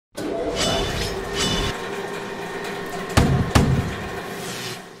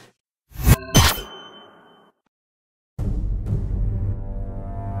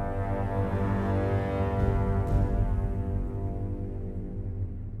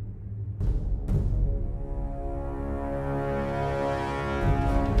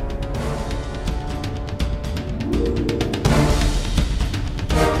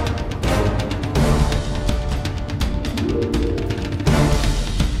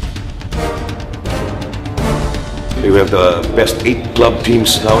We have the best 8 club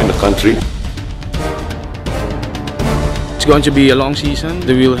teams now in the country. It's going to be a long season.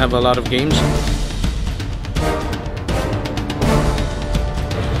 We will have a lot of games.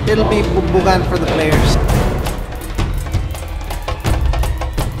 It'll be bugbugan for the players.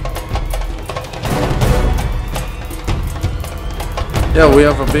 Yeah, we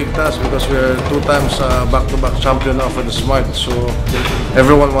have a big task because we are 2 times back-to-back champion now for the Smart. So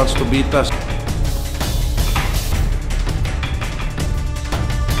everyone wants to beat us.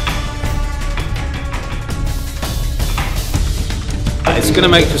 It's going to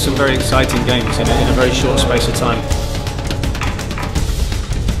make for some very exciting games in a very short space of time.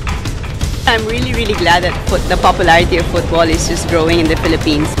 I'm really glad that the popularity of football is just growing in the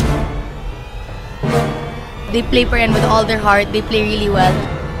Philippines. They play per end with all their heart. They play really well.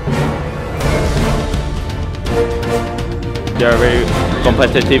 They are a very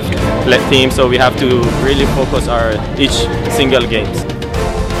competitive team, so we have to really focus our each single games.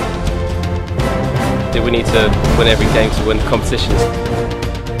 We need to win every game to win competitions.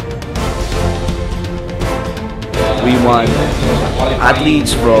 We want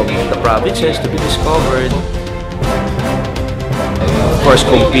athletes from the provinces to be discovered. Of course,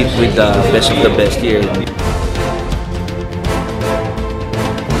 compete with the best of the best here.